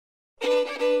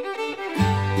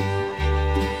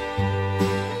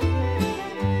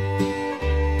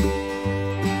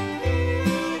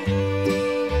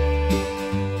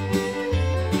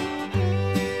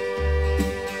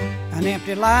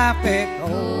empty life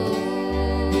echoes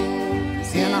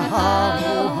in a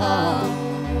hollow heart,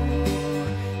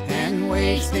 and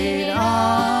wasted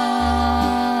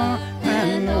hour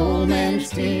and no man's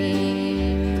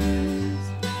tears.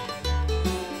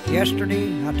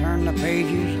 Yesterday I turned the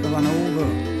pages of an old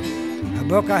book, a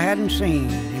book I hadn't seen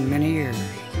in many years,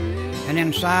 and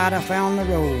inside I found the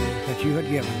rose that you had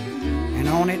given, and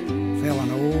on it fell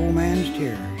an old man's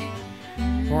tears.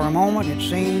 For a moment it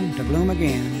seemed to bloom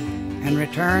again and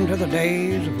return to the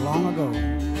days of long ago.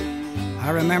 I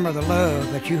remember the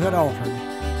love that you had offered,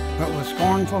 but with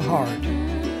scornful heart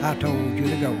I told you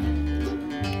to go.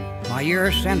 My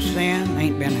years since then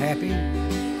ain't been happy.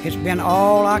 It's been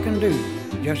all I can do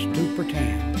just to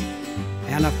pretend.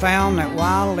 And I found that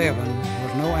while living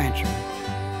was no answer,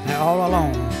 that all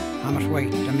alone I must wait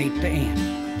to meet the end.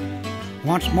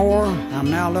 Once more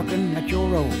I'm now looking at your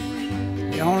rose,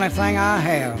 the only thing I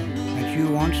have that you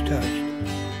once touched.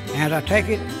 As I take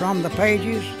it from the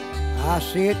pages, I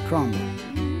see it crumble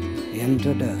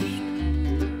into dust.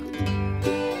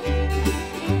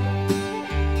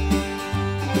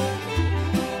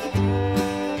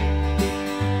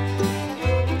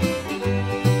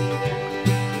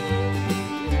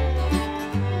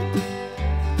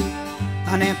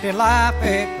 An empty life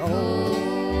echoes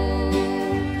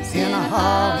in a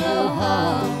hollow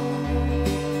heart,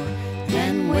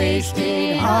 and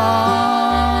wasted heart